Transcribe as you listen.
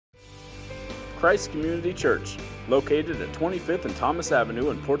Christ Community Church, located at 25th and Thomas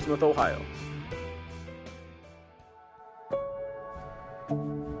Avenue in Portsmouth, Ohio.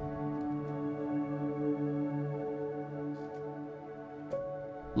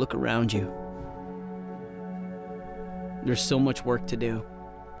 Look around you. There's so much work to do.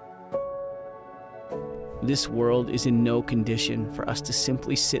 This world is in no condition for us to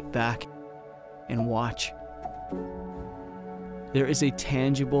simply sit back and watch. There is a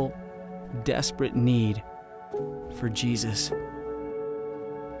tangible, desperate need for Jesus.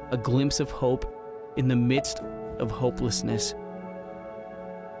 A glimpse of hope in the midst of hopelessness.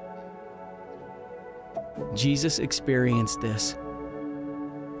 Jesus experienced this.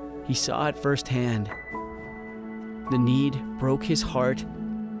 He saw it firsthand. The need broke his heart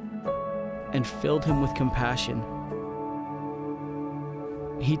and filled him with compassion.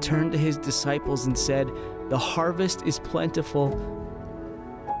 He turned to his disciples and said, "The harvest is plentiful,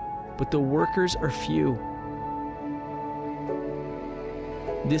 but the workers are few."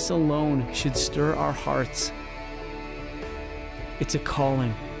 This alone should stir our hearts. It's a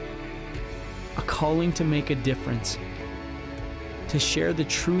calling to make a difference, to share the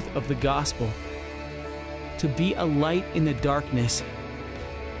truth of the gospel, to be a light in the darkness,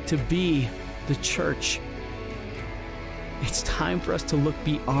 to be the church. It's time for us to look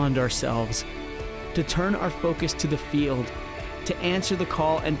beyond ourselves, to turn our focus to the field, to answer the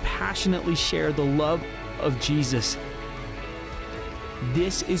call and passionately share the love of Jesus.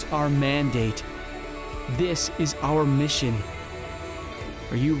 This is our mandate. This is our mission.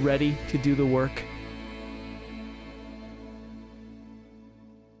 Are you ready to do the work?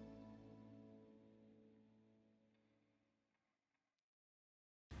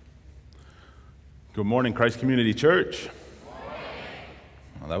 Good morning, Christ Community Church.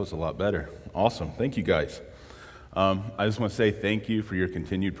 Well, that was a lot better. Awesome. Thank you, guys. I just want to say thank you for your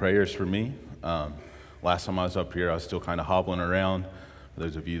continued prayers for me. Last time I was up here, I was still kind of hobbling around. For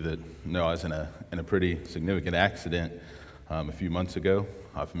those of you that know, I was in a pretty significant accident a few months ago.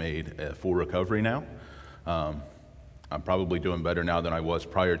 I've made a full recovery now. I'm probably doing better now than I was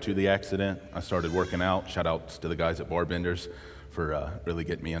prior to the accident. I started working out. Shout outs to the guys at Barbenders for really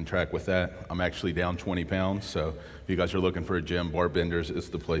getting me on track with that. I'm actually down 20 pounds, so if you guys are looking for a gym, Barbenders is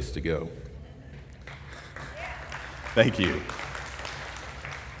the place to go. Thank you.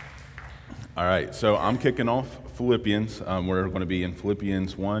 All right, so I'm kicking off Philippians. We're going to be in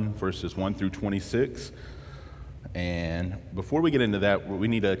Philippians 1, verses 1 through 26. And before we get into that, we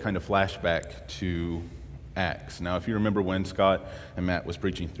need a kind of flashback to Acts. Now, if you remember when Scott and Matt was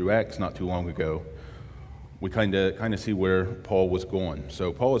preaching through Acts not too long ago, we kind of see where Paul was going.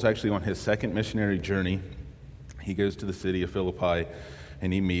 So Paul is actually on his second missionary journey. He goes to the city of Philippi,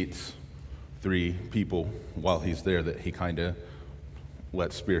 and he meets 3 people while he's there that he kind of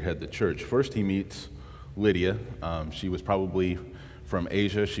lets spearhead the church. First, he meets Lydia. She was probably from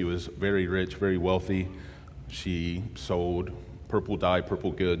Asia. She was very rich, very wealthy. She sold purple dye,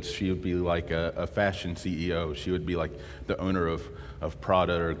 purple goods. She would be like a fashion CEO. She would be like the owner of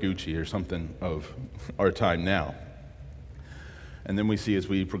Prada or Gucci or something of our time now. And then we see as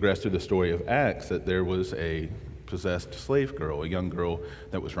we progress through the story of Acts that there was a possessed slave girl, a young girl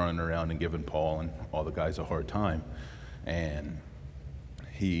that was running around and giving Paul and all the guys a hard time. And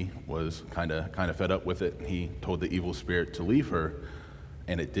he was kind of fed up with it. He told the evil spirit to leave her,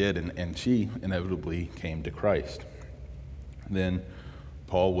 and it did, and she inevitably came to Christ. Then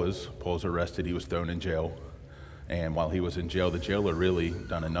Paul's arrested. He was thrown in jail. And while he was in jail, the jailer really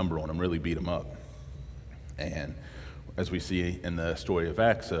done a number on him, really beat him up. And as we see in the story of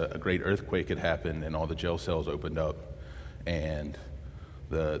Acts, a great earthquake had happened and all the jail cells opened up. And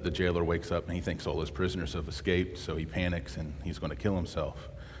the jailer wakes up and he thinks all his prisoners have escaped, so he panics and he's going to kill himself.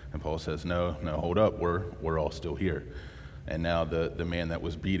 And Paul says, no, hold up, we're all still here. And now the man that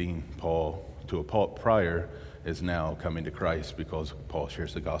was beating Paul to a pulp prior is now coming to Christ because Paul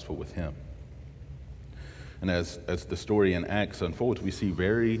shares the gospel with him. And as the story in Acts unfolds, we see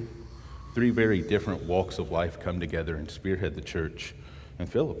 3 very different walks of life come together and spearhead the church in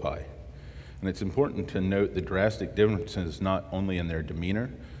Philippi. And it's important to note the drastic differences not only in their demeanor,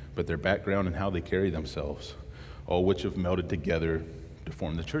 but their background and how they carry themselves, all which have melded together to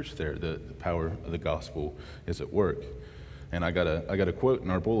form the church there. The power of the gospel is at work. And I got a quote in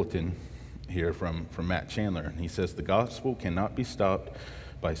our bulletin here from Matt Chandler. And he says, "The gospel cannot be stopped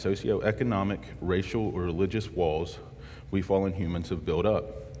by socioeconomic, racial, or religious walls we fallen humans have built up.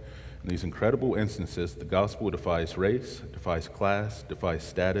 In these incredible instances, the gospel defies race, defies class, defies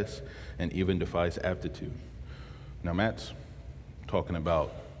status, and even defies aptitude." Now, Matt's talking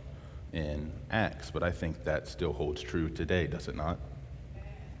about in Acts, but I think that still holds true today, does it not?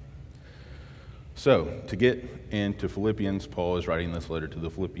 So, to get into Philippians, Paul is writing this letter to the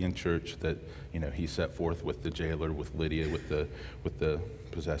Philippian church that, he set forth with the jailer, with Lydia, with the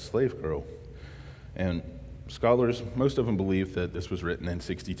possessed slave girl. And scholars, most of them believe that this was written in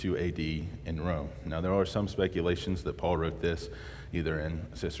 62 AD in Rome. Now, there are some speculations that Paul wrote this either in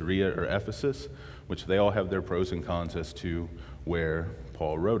Caesarea or Ephesus, which they all have their pros and cons as to where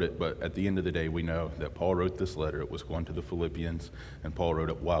Paul wrote it. But at the end of the day, we know that Paul wrote this letter. It was going to the Philippians, and Paul wrote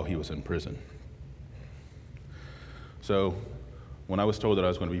it while he was in prison. So when I was told that I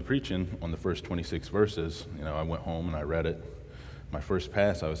was going to be preaching on the first 26 verses, I went home and I read it. My first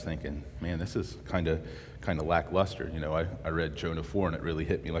pass, I was thinking, man, this is kind of lackluster. I read Jonah 4 and it really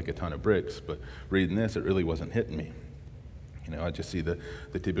hit me like a ton of bricks, but reading this, it really wasn't hitting me. I just see the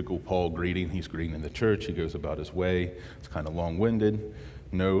typical Paul greeting. He's greeting the church. He goes about his way. It's kind of long-winded,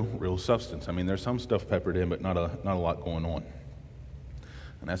 no real substance. I mean, there's some stuff peppered in, but not a lot going on.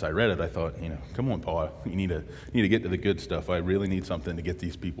 And as I read it, I thought, come on, Paul, you need to get to the good stuff. I really need something to get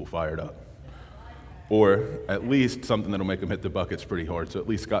these people fired up. Or at least something that'll make them hit the buckets pretty hard, so at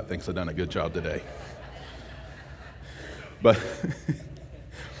least Scott thinks I've done a good job today. But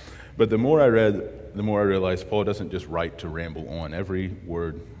the more I read, the more I realized Paul doesn't just write to ramble on. Every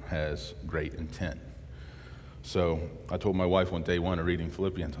word has great intent. So I told my wife on day 1 of reading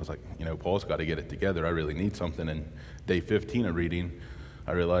Philippians, I was like, Paul's got to get it together. I really need something. And day 15 of reading,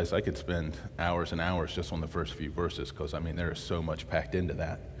 I realized I could spend hours and hours just on the first few verses because, there is so much packed into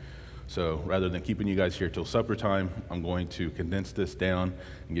that. So rather than keeping you guys here till supper time, I'm going to condense this down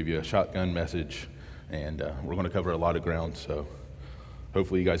and give you a shotgun message, and we're going to cover a lot of ground, so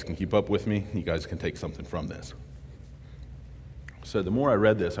hopefully you guys can keep up with me. You guys can take something from this. So the more I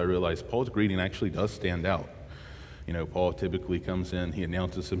read this, I realized Paul's greeting actually does stand out. Paul typically comes in, he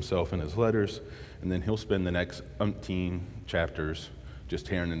announces himself in his letters, and then he'll spend the next umpteen chapters just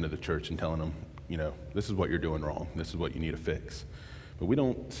tearing into the church and telling them, this is what you're doing wrong. This is what you need to fix. But we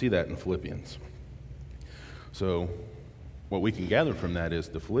don't see that in Philippians. So what we can gather from that is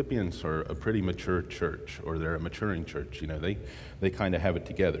the Philippians are a pretty mature church, or they're a maturing church. They kind of have it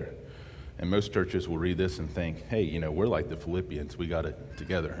together. And most churches will read this and think, hey, we're like the Philippians. We got it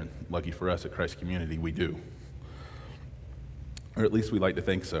together. And lucky for us at Christ Community, we do. Or at least we like to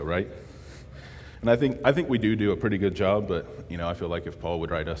think so, right? And I think we do a pretty good job, but, I feel like if Paul would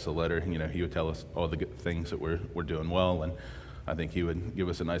write us a letter, he would tell us all the good things that we're doing well, and I think he would give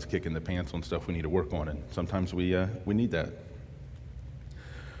us a nice kick in the pants on stuff we need to work on, and sometimes we need that.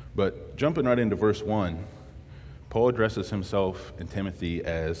 But jumping right into verse 1, Paul addresses himself and Timothy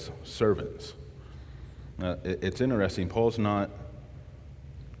as servants. Now, it's interesting. Paul's not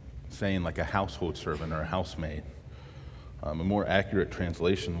saying like a household servant or a housemaid. A more accurate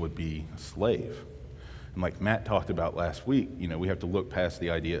translation would be slave. And like Matt talked about last week, we have to look past the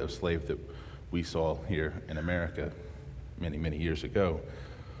idea of slave that we saw here in America many, many years ago.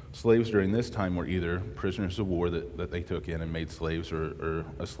 Slaves during this time were either prisoners of war that they took in and made slaves, or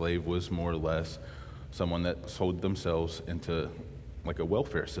a slave was more or less someone that sold themselves into like a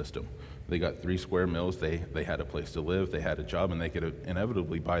welfare system. They got 3 square meals, they had a place to live, they had a job, and they could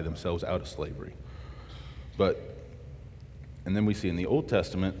inevitably buy themselves out of slavery. And then we see in the Old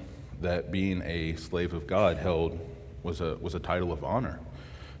Testament that being a slave of God was a title of honor.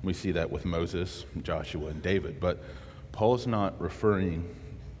 We see that with Moses, Joshua, and David. But Paul's not referring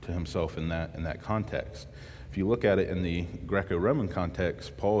to himself in that context. If you look at it in the Greco-Roman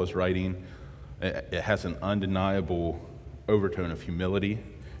context, Paul is writing, it has an undeniable overtone of humility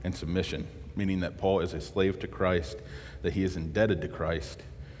and submission, meaning that Paul is a slave to Christ, that he is indebted to Christ,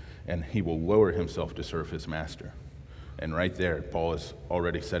 and he will lower himself to serve his master. And right there, Paul is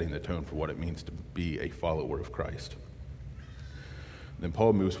already setting the tone for what it means to be a follower of Christ. Then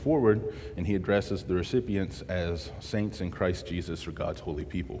Paul moves forward, and he addresses the recipients as saints in Christ Jesus, or God's holy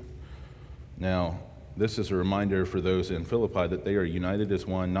people. Now, this is a reminder for those in Philippi that they are united as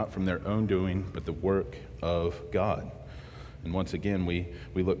one, not from their own doing, but the work of God. And once again, we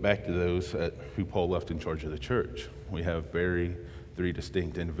look back to those who Paul left in charge of the church. We have 3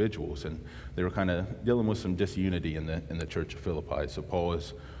 distinct individuals, and they were kind of dealing with some disunity in the church of Philippi. So Paul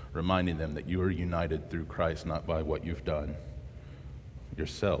is reminding them that you are united through Christ, not by what you've done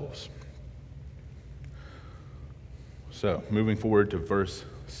yourselves. So moving forward to verse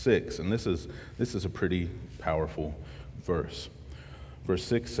 6, and this is a pretty powerful verse. Verse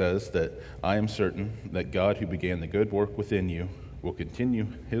 6 says that I am certain that God who began the good work within you will continue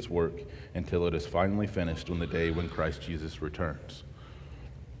his work until it is finally finished on the day when Christ Jesus returns.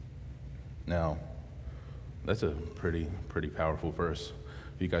 Now, that's a pretty powerful verse.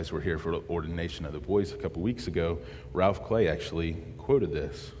 If you guys were here for the ordination of the boys a couple weeks ago, Ralph Clay actually quoted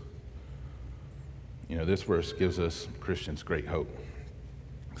this. This verse gives us Christians great hope,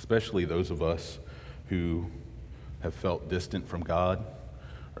 especially those of us who have felt distant from God,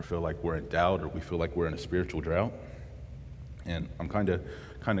 or feel like we're in doubt, or we feel like we're in a spiritual drought. And I'm kind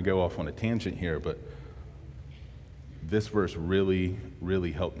of go off on a tangent here, but this verse really,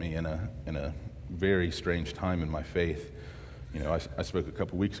 really helped me in a very strange time in my faith. I spoke a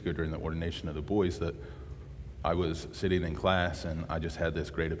couple weeks ago during the ordination of the boys that I was sitting in class and I just had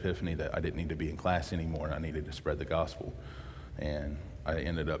this great epiphany that I didn't need to be in class anymore and I needed to spread the gospel. And I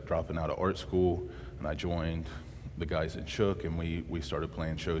ended up dropping out of art school and I joined the guys in Shook, and we started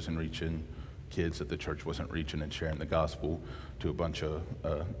playing shows and reaching kids that the church wasn't reaching and sharing the gospel to a bunch of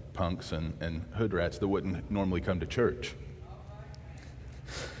punks and hood rats that wouldn't normally come to church.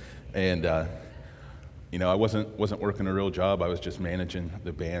 And I wasn't working a real job. I was just managing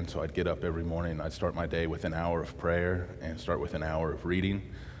the band, so I'd get up every morning and I'd start my day with an hour of prayer and start with an hour of reading,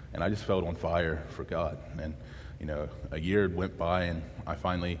 and I just felt on fire for God. And a year went by and I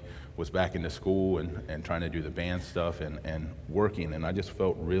finally was back into school and trying to do the band stuff and working, and I just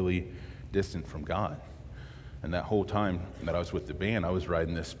felt really distant from God. And that whole time that I was with the band, I was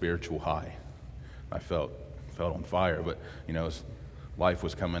riding this spiritual high. I felt on fire, but as life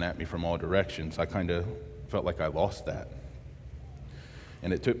was coming at me from all directions, I kind of felt like I lost that.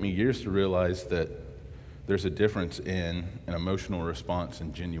 And it took me years to realize that there's a difference in an emotional response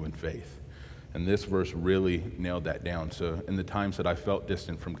and genuine faith. And this verse really nailed that down. So in the times that I felt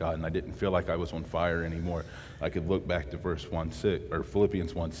distant from God and I didn't feel like I was on fire anymore, I could look back to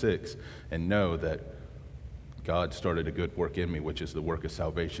Philippians 1:6 and know that God started a good work in me, which is the work of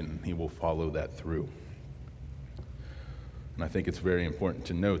salvation, and he will follow that through. And I think it's very important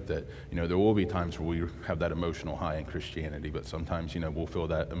to note that, there will be times where we have that emotional high in Christianity, but sometimes, we'll feel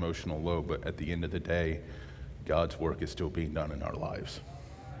that emotional low, but at the end of the day, God's work is still being done in our lives.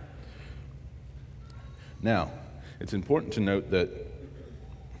 Now, it's important to note that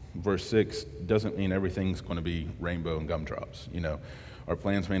verse 6 doesn't mean everything's going to be rainbow and gumdrops. Our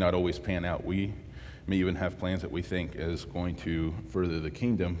plans may not always pan out. We may even have plans that we think is going to further the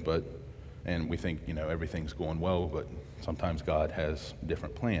kingdom, and we think, everything's going well, but sometimes God has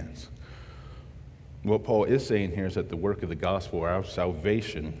different plans. What Paul is saying here is that the work of the gospel, our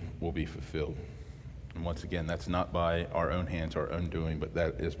salvation, will be fulfilled. And once again, that's not by our own hands, our own doing, but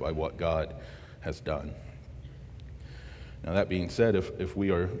that is by what God has done. Now, that being said, if we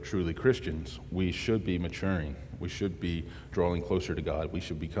are truly Christians, we should be maturing. We should be drawing closer to God. We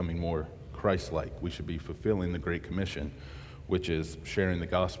should be becoming more Christ-like. We should be fulfilling the Great Commission, which is sharing the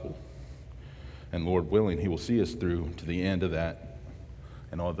gospel. And Lord willing, he will see us through to the end of that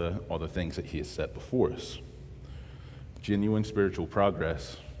and all the things that he has set before us. Genuine spiritual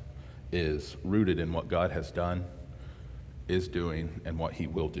progress is rooted in what God has done, is doing, and what he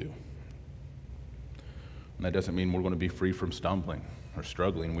will do. And that doesn't mean we're going to be free from stumbling or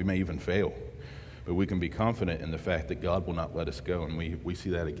struggling. We may even fail. But we can be confident in the fact that God will not let us go. And we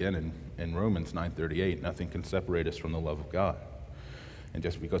see that again in Romans 9:38. Nothing can separate us from the love of God. And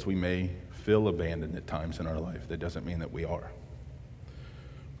just because we may feel abandoned at times in our life, that doesn't mean that we are.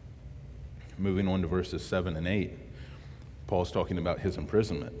 Moving on to verses 7 and 8, Paul's talking about his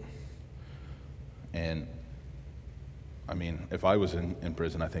imprisonment. And, if I was in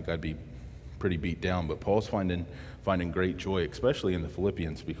prison, I think I'd be pretty beat down, but Paul's finding great joy, especially in the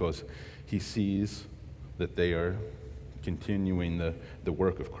Philippians, because he sees that they are continuing the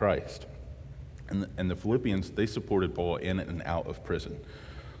work of Christ. And the Philippians, they supported Paul in and out of prison.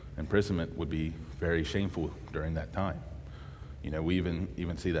 Imprisonment would be very shameful during that time. We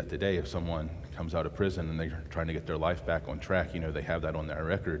even see that today. If someone comes out of prison and they're trying to get their life back on track, they have that on their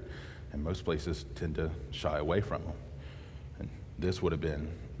record, and most places tend to shy away from them. And this would have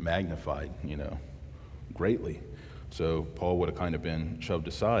been magnified, greatly. So Paul would have kind of been shoved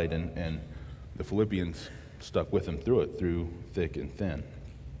aside, and the Philippians stuck with him through thick and thin.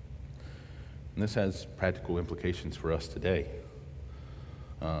 And this has practical implications for us today.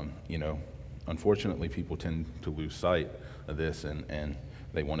 Unfortunately, people tend to lose sight of this, and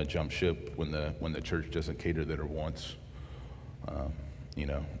they want to jump ship when the church doesn't cater their wants.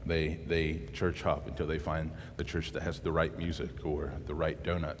 They church hop until they find the church that has the right music or the right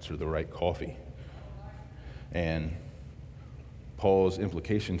donuts or the right coffee. And Paul's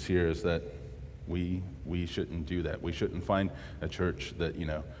implications here is that we shouldn't do that. We shouldn't find a church that,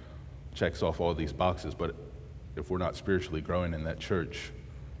 checks off all these boxes, but if we're not spiritually growing in that church,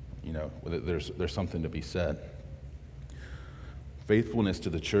 there's something to be said. Faithfulness to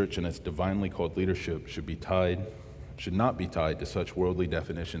the church and its divinely called leadership should not be tied to such worldly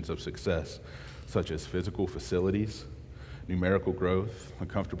definitions of success, such as physical facilities, numerical growth, a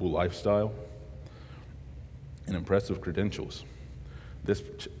comfortable lifestyle. and impressive credentials. This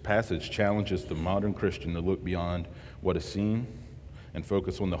passage challenges the modern Christian to look beyond what is seen and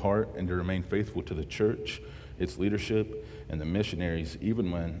focus on the heart, and to remain faithful to the church, its leadership, and the missionaries,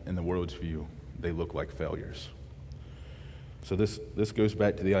 even when, in the world's view, they look like failures. So this goes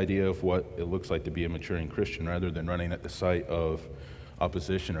back to the idea of what it looks like to be a maturing Christian, rather than running at the sight of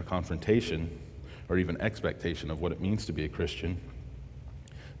opposition or confrontation, or even expectation of what it means to be a Christian,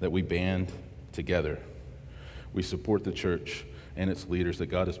 that we band together. We support the church and its leaders that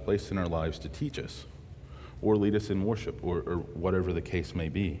God has placed in our lives to teach us, or lead us in worship, or whatever the case may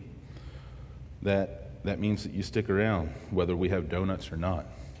be. That means that you stick around, whether we have donuts or not.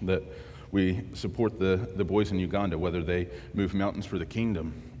 That we support the boys in Uganda, whether they move mountains for the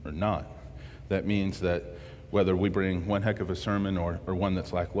kingdom or not. That means that whether we bring one heck of a sermon or one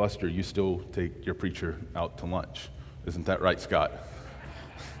that's lackluster, you still take your preacher out to lunch. Isn't that right, Scott?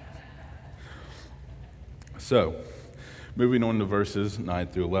 So, moving on to verses 9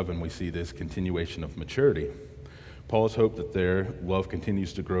 through 11, we see this continuation of maturity. Paul's hope that their love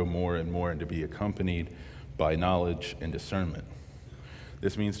continues to grow more and more and to be accompanied by knowledge and discernment.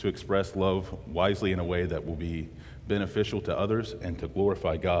 This means to express love wisely in a way that will be beneficial to others and to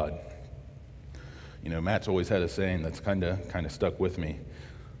glorify God. You know, Matt's always had a saying that's kind of stuck with me.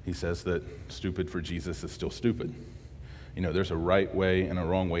 He says that stupid for Jesus is still stupid. You know, there's a right way and a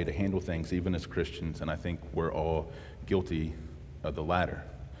wrong way to handle things, even as Christians, and I think we're all guilty of the latter.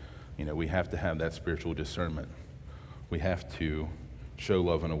 You know, we have to have that spiritual discernment. We have to show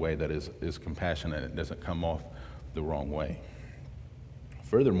love in a way that is compassionate and doesn't come off the wrong way.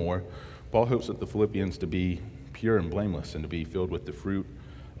 Furthermore, Paul hopes that the Philippians to be pure and blameless and to be filled with the fruit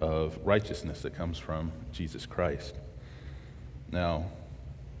of righteousness that comes from Jesus Christ. Now,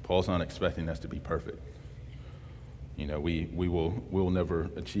 Paul's not expecting us to be perfect. You know, we will never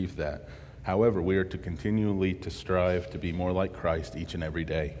achieve that. However, we are to continually to strive to be more like Christ each and every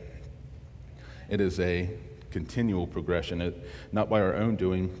day. It is a continual progression, not by our own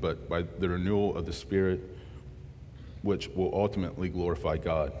doing, but by the renewal of the Spirit, which will ultimately glorify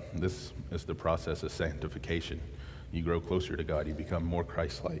God. This is the process of sanctification. You grow closer to God, you become more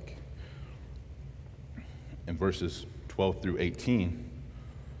Christ-like. In verses 12 through 18,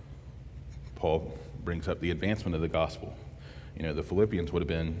 Paul brings up the advancement of the gospel. You know, the Philippians would have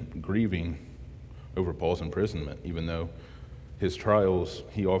been grieving over Paul's imprisonment, even though his trials,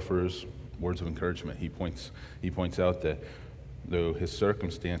 he offers words of encouragement. He points out that though his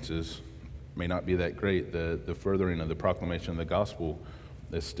circumstances may not be that great, the furthering of the proclamation of the gospel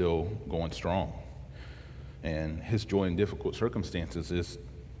is still going strong. And his joy in difficult circumstances is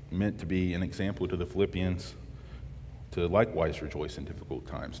meant to be an example to the Philippians to likewise rejoice in difficult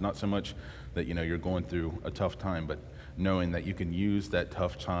times. Not so much that, you know, you're going through a tough time, but knowing that you can use that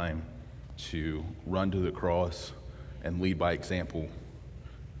tough time to run to the cross and lead by example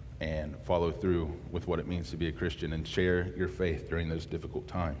and follow through with what it means to be a Christian and share your faith during those difficult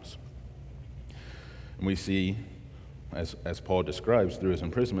times. And we see, as Paul describes through his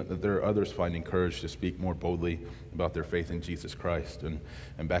imprisonment, that there are others finding courage to speak more boldly about their faith in Jesus Christ, and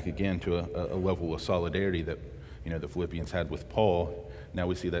back again to a level of solidarity that, you know, the Philippians had with Paul. Now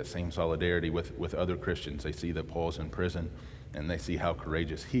we see that same solidarity with other Christians. They see that Paul's in prison, and they see how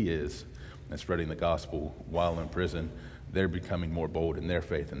courageous he is in spreading the gospel while in prison. They're becoming more bold in their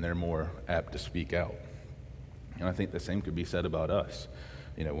faith, and they're more apt to speak out. And I think the same could be said about us.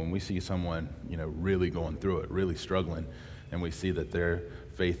 You know, when we see someone, you know, really going through it, really struggling, and we see that their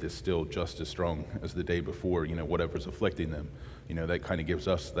faith is still just as strong as the day before, you know, whatever's afflicting them, you know, that kind of gives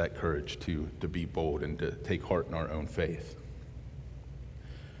us that courage to be bold and to take heart in our own faith.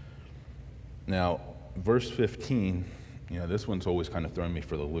 Now, verse 15, you know, this one's always kind of thrown me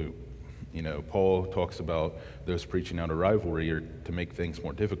for the loop. You know, Paul talks about those preaching out a rivalry or to make things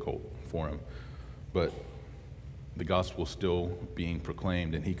more difficult for him, but the gospel still being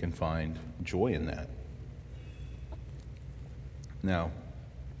proclaimed, and he can find joy in that. Now,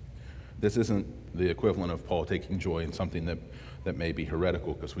 this isn't the equivalent of Paul taking joy in something that may be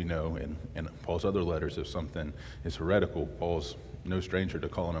heretical, because we know in Paul's other letters, if something is heretical, Paul's no stranger to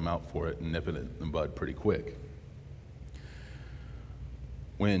calling them out for it and nipping it in the bud pretty quick.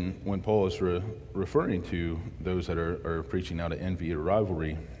 When Paul is referring to those that are preaching out of envy or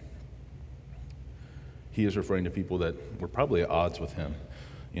rivalry, he is referring to people that were probably at odds with him.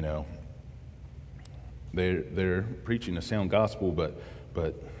 You know, they're preaching a sound gospel,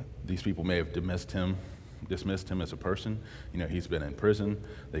 but these people may have dismissed him as a person. You know, he's been in prison.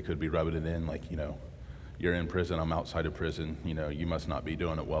 They could be rubbing it in like, you know, you're in prison, I'm outside of prison. You know, you must not be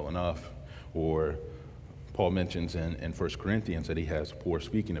doing it well enough. Or Paul mentions in 1 Corinthians that he has poor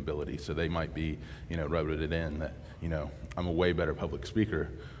speaking ability, so they might be, rubbing it in that, I'm a way better public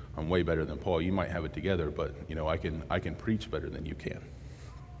speaker, I'm way better than Paul. You might have it together, but, I can preach better than you can.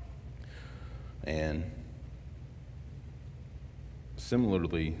 And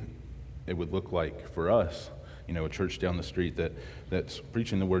similarly, it would look like for us, a church down the street that's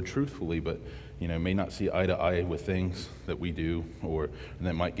preaching the word truthfully, but may not see eye to eye with things that we do, or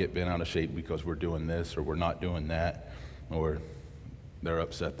that might get bent out of shape because we're doing this or we're not doing that, or they're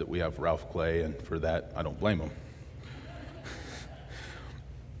upset that we have Ralph Clay, and for that I don't blame them.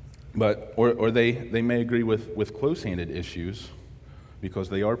 But or they may agree with close-handed issues because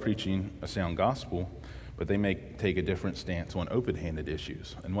they are preaching a sound gospel, but they may take a different stance on open-handed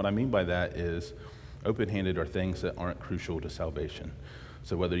issues. And what I mean by that is open-handed are things that aren't crucial to salvation.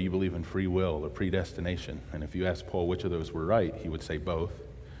 So whether you believe in free will or predestination, and if you ask Paul which of those were right, he would say both.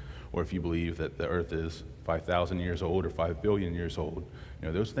 Or if you believe that the earth is 5,000 years old or 5 billion years old,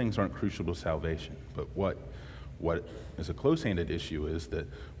 those things aren't crucial to salvation. But what is a close-handed issue is that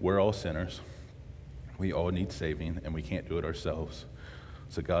we're all sinners, we all need saving, and we can't do it ourselves.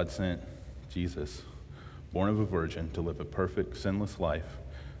 So God sent Jesus, born of a virgin, to live a perfect, sinless life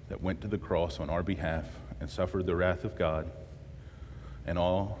that went to the cross on our behalf and suffered the wrath of God, and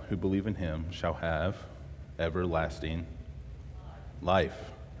all who believe in him shall have everlasting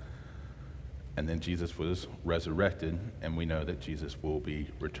life. And then Jesus was resurrected, and we know that Jesus will be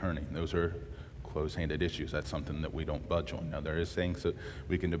returning. Those are close-handed issues. That's something that we don't budge on. Now, there is things that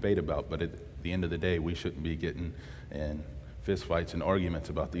we can debate about, but at the end of the day, we shouldn't be getting in fistfights and arguments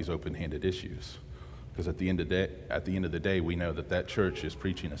about these open-handed issues. Because at the end of the day, we know that church is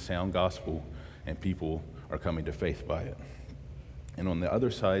preaching a sound gospel, and people are coming to faith by it. And on the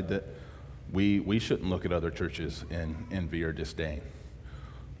other side, that we shouldn't look at other churches in envy or disdain.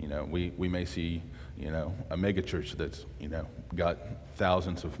 We may see, a mega church that's, got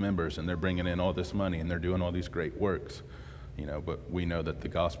thousands of members, and they're bringing in all this money, and they're doing all these great works. But we know that the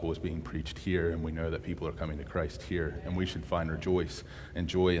gospel is being preached here, and we know that people are coming to Christ here, and we should find joy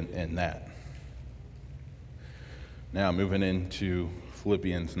in that. Now, moving into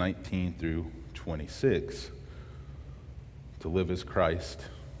Philippians 19 through 26, to live as Christ,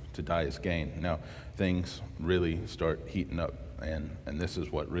 to die as gain. Now, things really start heating up, and this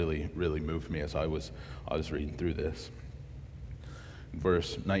is what really moved me as I was reading through this. In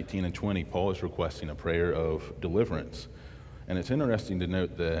verse 19 and 20, Paul is requesting a prayer of deliverance. And it's interesting to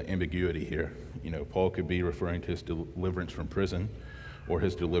note the ambiguity here. Paul could be referring to his deliverance from prison or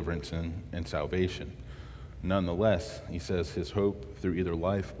his deliverance in salvation. Nonetheless, he says his hope through either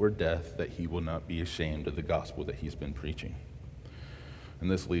life or death that he will not be ashamed of the gospel that he's been preaching. And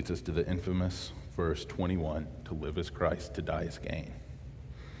this leads us to the infamous verse 21, to live as Christ, to die as gain.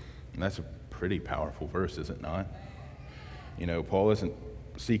 And that's a pretty powerful verse, is it not? Paul isn't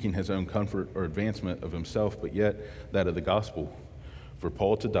seeking his own comfort or advancement of himself, but yet that of the gospel. For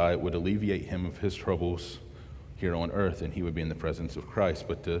Paul to die would alleviate him of his troubles here on earth, and he would be in the presence of Christ.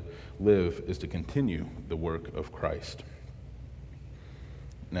 But to live is to continue the work of Christ.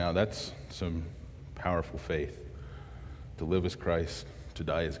 Now, that's some powerful faith. To live as Christ, to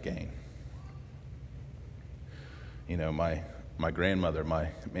die as gain. My grandmother, my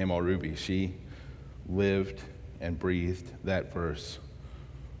Mama Ruby, she lived and breathed that verse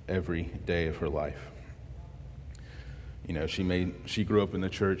every day of her life. She grew up in the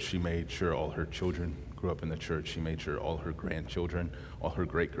church. She made sure all her children grew up in the church. She made sure all her grandchildren, all her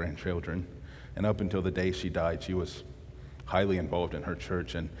great-grandchildren, and up until the day she died, she was highly involved in her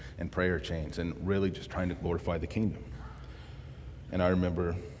church and prayer chains, and really just trying to glorify the kingdom. And I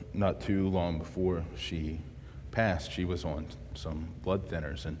remember not too long before she passed, she was on some blood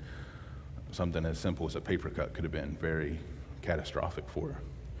thinners, and something as simple as a paper cut could have been very catastrophic for her.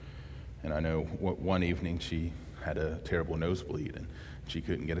 And I know one evening she had a terrible nosebleed, and she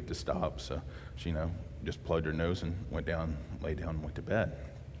couldn't get it to stop, so she just plugged her nose and lay down and went to bed.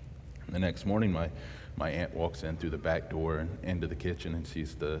 And the next morning, my aunt walks in through the back door and into the kitchen and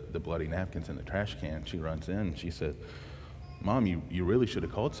sees the bloody napkins in the trash can. She runs in and she said, "Mom, you really should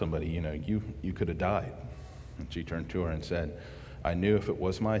have called somebody. You could have died." And she turned to her and said, "I knew if it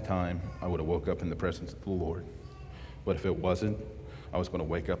was my time, I would have woke up in the presence of the Lord. But if it wasn't, I was going to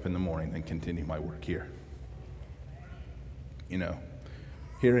wake up in the morning and continue my work here."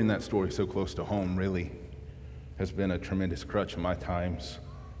 Hearing that story so close to home really has been a tremendous crutch in my times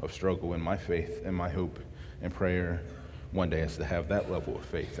of struggle in my faith, and my hope and prayer one day is to have that level of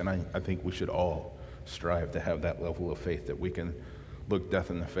faith. And I think we should all strive to have that level of faith, that we can look death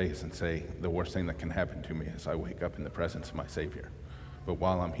in the face and say, the worst thing that can happen to me is I wake up in the presence of my Savior. But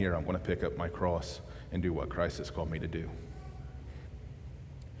while I'm here, I'm going to pick up my cross and do what Christ has called me to do.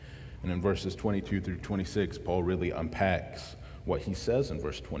 And in verses 22 through 26, Paul really unpacks what he says in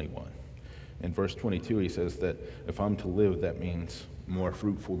verse 21. In verse 22, he says that if I'm to live, that means more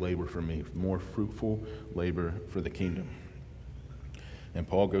fruitful labor for me, more fruitful labor for the kingdom. And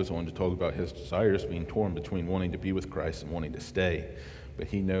Paul goes on to talk about his desires being torn between wanting to be with Christ and wanting to stay. But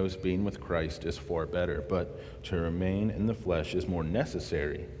he knows being with Christ is far better, but to remain in the flesh is more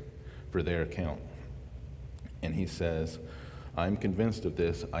necessary for their account. And he says, I'm convinced of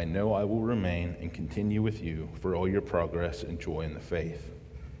this. I know I will remain and continue with you for all your progress and joy in the faith.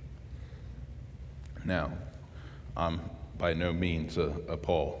 Now, I'm by no means a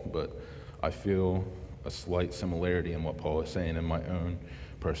Paul, but I feel a slight similarity in what Paul is saying in my own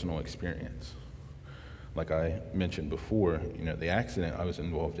personal experience. Like I mentioned before, the accident I was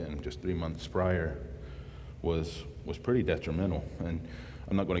involved in just 3 months prior was pretty detrimental. And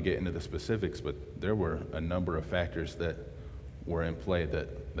I'm not going to get into the specifics, but there were a number of factors that were in play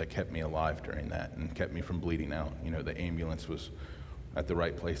that kept me alive during that and kept me from bleeding out. The ambulance was at the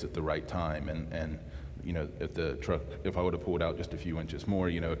right place at the right time, and if I would have pulled out just a few inches more,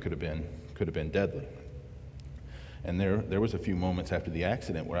 it could have been deadly. And there was a few moments after the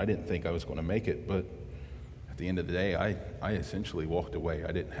accident where I didn't think I was going to make it, but at the end of the day, I essentially walked away.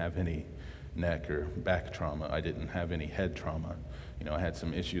 I didn't have any neck or back trauma. I didn't have any head trauma. I had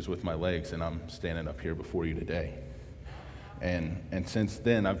some issues with my legs, and I'm standing up here before you today. And since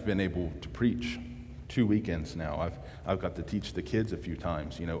then, I've been able to preach 2 weekends now. I've got to teach the kids a few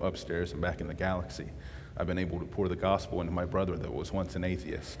times, upstairs and back in the Galaxy. I've been able to pour the gospel into my brother that was once an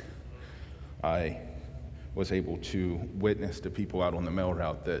atheist. I was able to witness to people out on the mail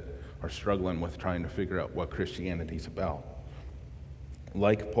route that are struggling with trying to figure out what Christianity's about.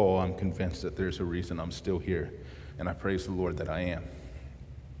 Like Paul, I'm convinced that there's a reason I'm still here, and I praise the Lord that I am.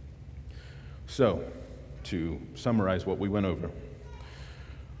 So, to summarize what we went over,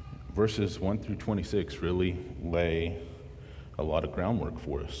 verses 1 through 26 really lay a lot of groundwork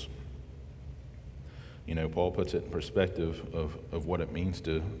for us. Paul puts it in perspective of what it means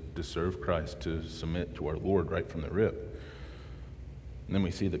to serve Christ, to submit to our Lord right from the rip. And then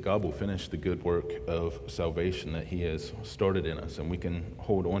we see that God will finish the good work of salvation that he has started in us, and we can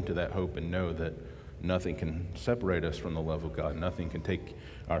hold on to that hope and know that nothing can separate us from the love of God. Nothing can take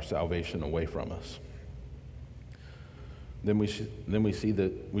our salvation away from us. Then we see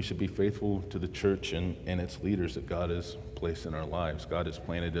that we should be faithful to the church and its leaders that God has placed in our lives. God has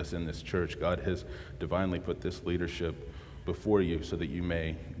planted us in this church. God has divinely put this leadership before you so that you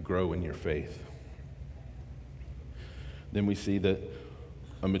may grow in your faith. Then we see that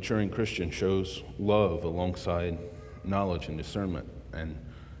a maturing Christian shows love alongside knowledge and discernment, and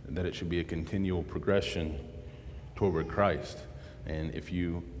that it should be a continual progression toward Christ. And if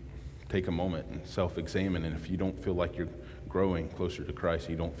you take a moment and self-examine, and if you don't feel like you're growing closer to Christ,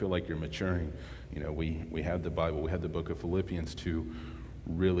 you don't feel like you're maturing, we have the Bible, we have the book of Philippians to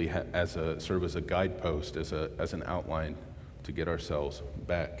really serve as a guidepost, as an outline to get ourselves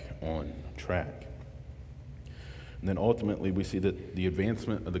back on track. And then ultimately we see that the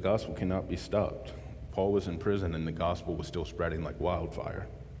advancement of the gospel cannot be stopped. Paul was in prison and the gospel was still spreading like wildfire.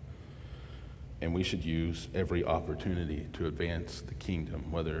 And we should use every opportunity to advance the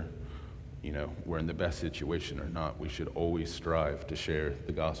kingdom, whether we're in the best situation or not. We should always strive to share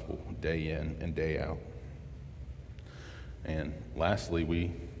the gospel day in and day out. And lastly,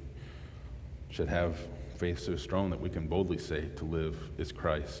 we should have faith so strong that we can boldly say to live is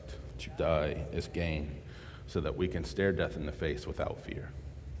Christ, to die is gain, so that we can stare death in the face without fear.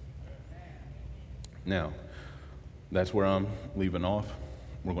 Now, that's where I'm leaving off.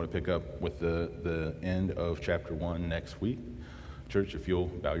 We're going to pick up with the end of chapter 1 next week. Church, if you'll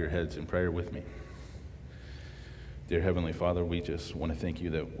bow your heads in prayer with me. Dear Heavenly Father, we just want to thank you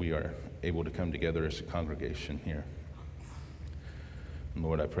that we are able to come together as a congregation here. And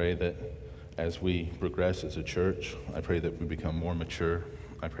Lord, I pray that as we progress as a church, I pray that we become more mature.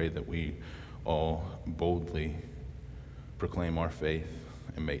 I pray that we all boldly proclaim our faith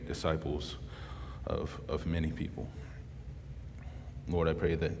and make disciples of many people. Lord, I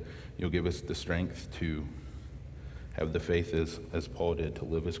pray that you'll give us the strength to have the faith as Paul did, to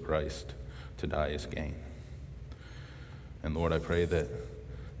live as Christ, to die as gain. And Lord, I pray that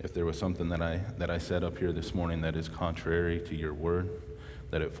if there was something that I said up here this morning that is contrary to your word,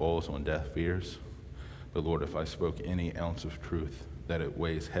 that it falls on deaf ears. But Lord, if I spoke any ounce of truth, that it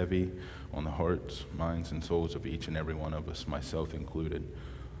weighs heavy on the hearts, minds, and souls of each and every one of us, myself included,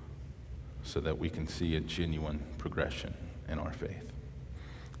 so that we can see a genuine progression in our faith.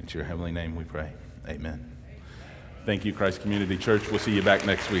 It's your heavenly name we pray. Amen. Thank you, Christ Community Church. We'll see you back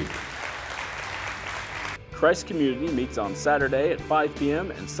next week. Christ Community meets on Saturday at 5 p.m.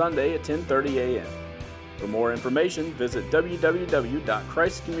 and Sunday at 10:30 a.m. For more information, visit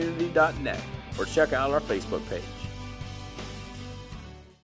www.christcommunity.net or check out our Facebook page.